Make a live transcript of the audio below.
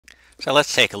So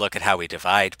let's take a look at how we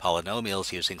divide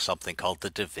polynomials using something called the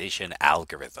division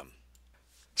algorithm.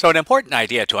 So an important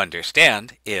idea to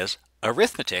understand is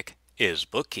arithmetic is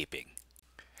bookkeeping.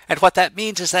 And what that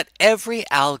means is that every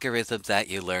algorithm that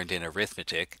you learned in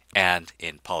arithmetic and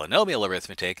in polynomial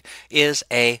arithmetic is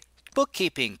a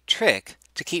bookkeeping trick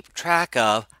to keep track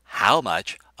of how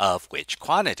much of which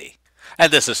quantity.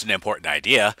 And this is an important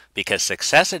idea because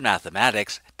success in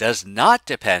mathematics does not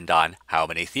depend on how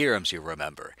many theorems you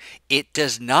remember. It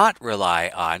does not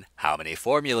rely on how many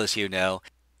formulas you know,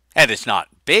 and it's not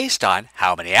based on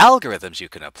how many algorithms you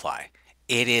can apply.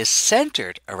 It is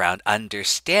centered around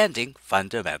understanding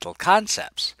fundamental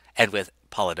concepts. And with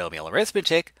polynomial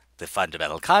arithmetic, the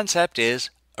fundamental concept is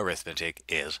arithmetic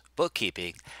is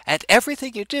bookkeeping, and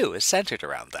everything you do is centered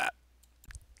around that.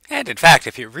 And in fact,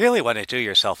 if you really want to do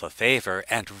yourself a favor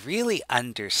and really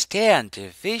understand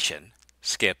division,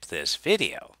 skip this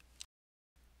video.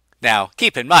 Now,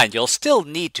 keep in mind, you'll still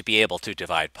need to be able to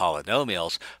divide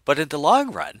polynomials, but in the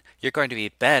long run, you're going to be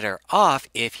better off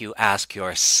if you ask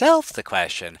yourself the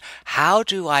question, how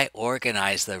do I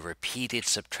organize the repeated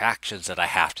subtractions that I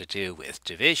have to do with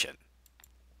division?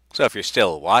 So if you're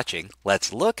still watching,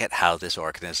 let's look at how this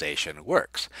organization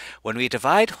works. When we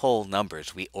divide whole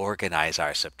numbers, we organize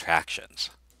our subtractions.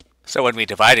 So when we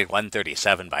divided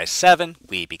 137 by 7,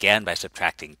 we began by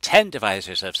subtracting 10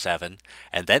 divisors of 7,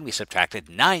 and then we subtracted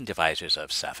 9 divisors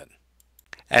of 7.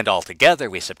 And altogether,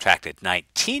 we subtracted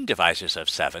 19 divisors of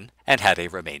 7 and had a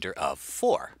remainder of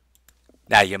 4.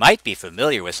 Now, you might be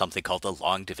familiar with something called the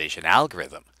long division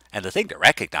algorithm. And the thing to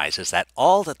recognize is that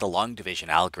all that the long division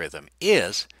algorithm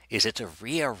is it's a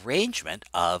rearrangement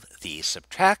of these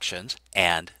subtractions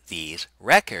and these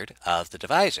record of the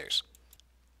divisors.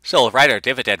 So we'll write our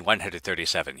dividend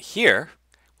 137 here.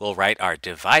 We'll write our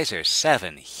divisor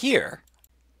 7 here.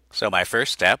 So my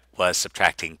first step was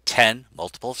subtracting 10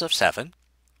 multiples of 7.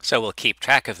 So we'll keep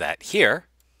track of that here.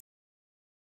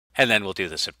 And then we'll do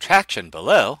the subtraction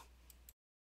below.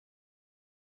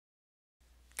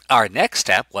 Our next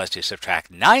step was to subtract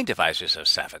 9 divisors of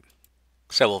 7.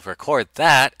 So we'll record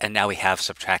that, and now we have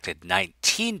subtracted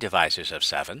 19 divisors of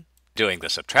 7, doing the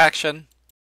subtraction.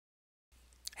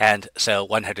 And so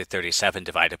 137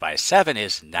 divided by 7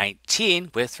 is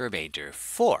 19 with remainder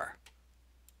 4.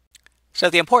 So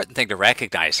the important thing to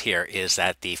recognize here is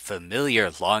that the familiar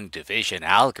long division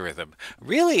algorithm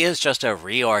really is just a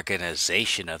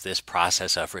reorganization of this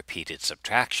process of repeated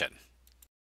subtraction.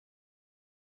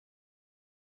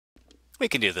 We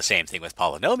can do the same thing with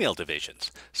polynomial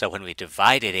divisions. So when we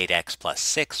divided 8x plus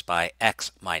 6 by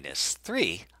x minus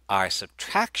 3, our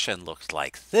subtraction looked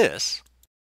like this.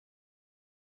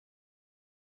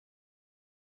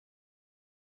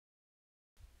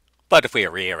 But if we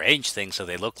rearrange things so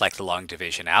they look like the long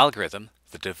division algorithm,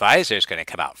 the divisor is going to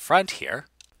come out front here,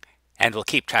 and we'll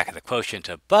keep track of the quotient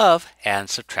above and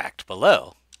subtract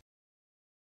below.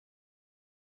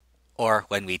 Or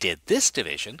when we did this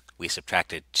division, we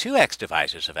subtracted 2x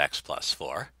divisors of x plus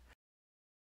 4.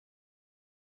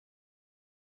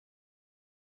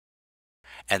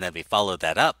 And then we followed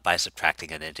that up by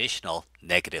subtracting an additional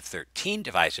negative 13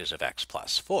 divisors of x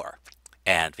plus 4.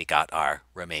 And we got our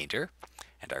remainder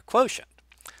and our quotient.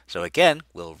 So again,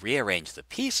 we'll rearrange the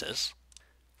pieces.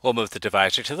 We'll move the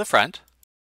divisor to the front.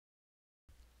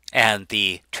 And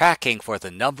the tracking for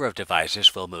the number of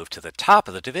divisors will move to the top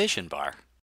of the division bar.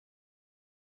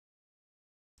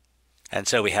 And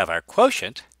so we have our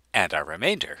quotient and our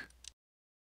remainder.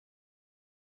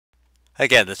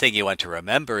 Again, the thing you want to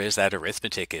remember is that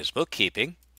arithmetic is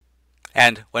bookkeeping.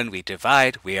 And when we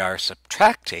divide, we are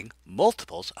subtracting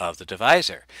multiples of the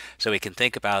divisor. So we can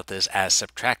think about this as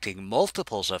subtracting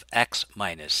multiples of x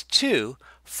minus 2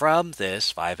 from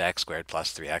this 5x squared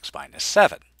plus 3x minus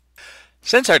 7.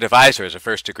 Since our divisor is a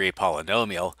first-degree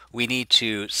polynomial, we need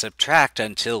to subtract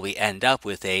until we end up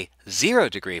with a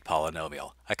zero-degree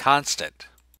polynomial, a constant.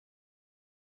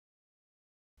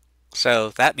 So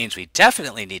that means we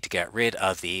definitely need to get rid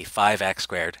of the 5x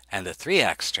squared and the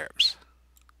 3x terms.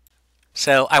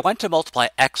 So I want to multiply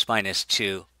x minus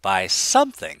 2 by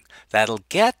something that'll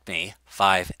get me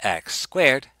 5x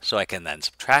squared, so I can then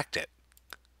subtract it.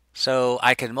 So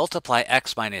I can multiply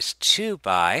x minus 2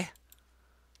 by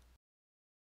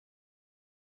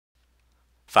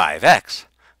 5x.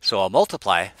 So I'll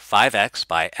multiply 5x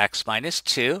by x minus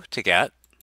 2 to get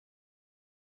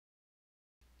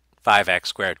 5x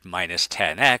squared minus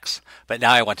 10x. But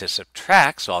now I want to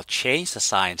subtract, so I'll change the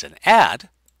signs and add,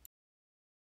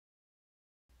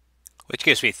 which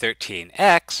gives me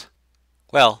 13x.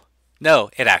 Well, no,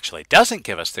 it actually doesn't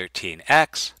give us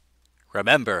 13x.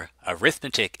 Remember,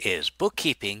 arithmetic is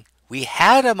bookkeeping. we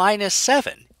had a minus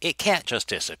 7. It can't just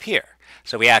disappear.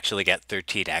 So we actually get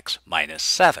 13x minus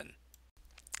 7.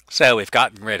 So we've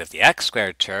gotten rid of the x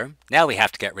squared term. Now we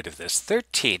have to get rid of this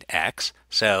 13x.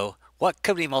 So what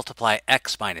could we multiply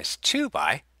x minus 2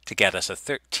 by to get us a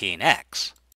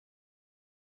 13x?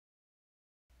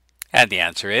 And the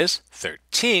answer is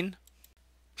 13.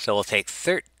 So we'll take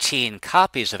 13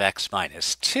 copies of x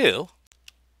minus 2.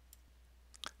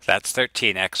 That's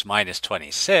 13x minus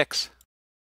 26.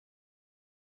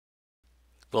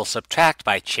 We'll subtract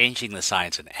by changing the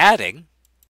signs and adding.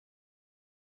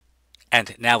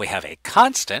 And now we have a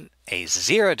constant, a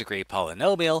 0-degree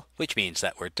polynomial, which means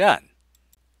that we're done.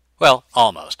 Well,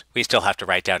 almost. We still have to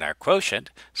write down our quotient.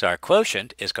 So our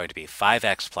quotient is going to be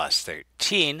 5x plus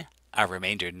 13. Our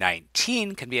remainder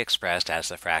 19 can be expressed as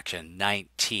the fraction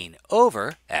 19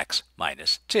 over x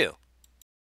minus 2.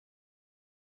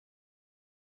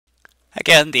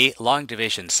 Again, the long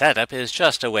division setup is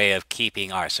just a way of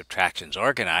keeping our subtractions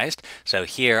organized. So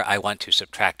here I want to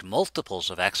subtract multiples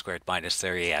of x squared minus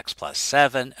 30x plus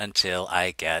 7 until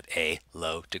I get a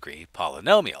low degree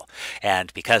polynomial.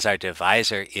 And because our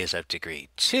divisor is of degree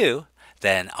 2,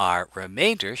 then our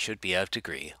remainder should be of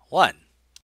degree 1.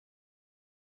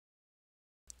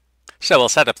 So we'll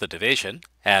set up the division,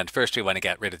 and first we want to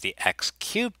get rid of the x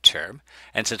cubed term,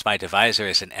 and since my divisor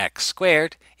is an x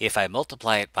squared, if I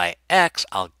multiply it by x,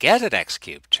 I'll get an x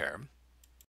cubed term.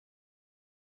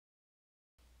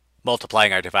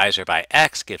 Multiplying our divisor by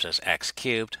x gives us x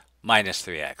cubed minus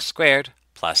 3x squared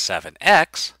plus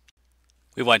 7x.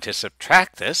 We want to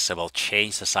subtract this, so we'll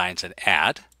change the signs and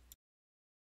add.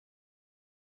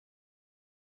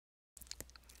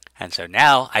 And so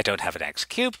now I don't have an x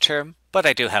cubed term, but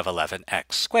I do have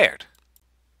 11x squared.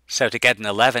 So to get an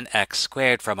 11x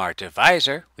squared from our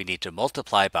divisor, we need to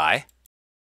multiply by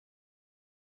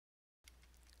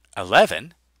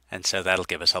 11, and so that'll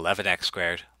give us 11x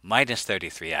squared minus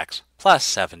 33x plus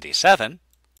 77.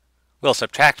 We'll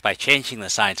subtract by changing the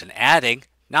signs and adding,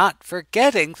 not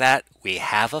forgetting that we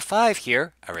have a 5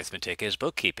 here. Arithmetic is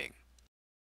bookkeeping.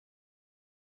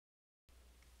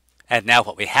 And now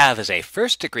what we have is a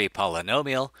first-degree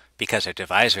polynomial. Because our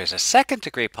divisor is a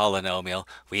second-degree polynomial,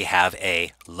 we have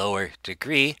a lower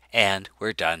degree, and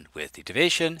we're done with the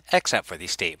division, except for the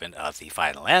statement of the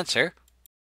final answer,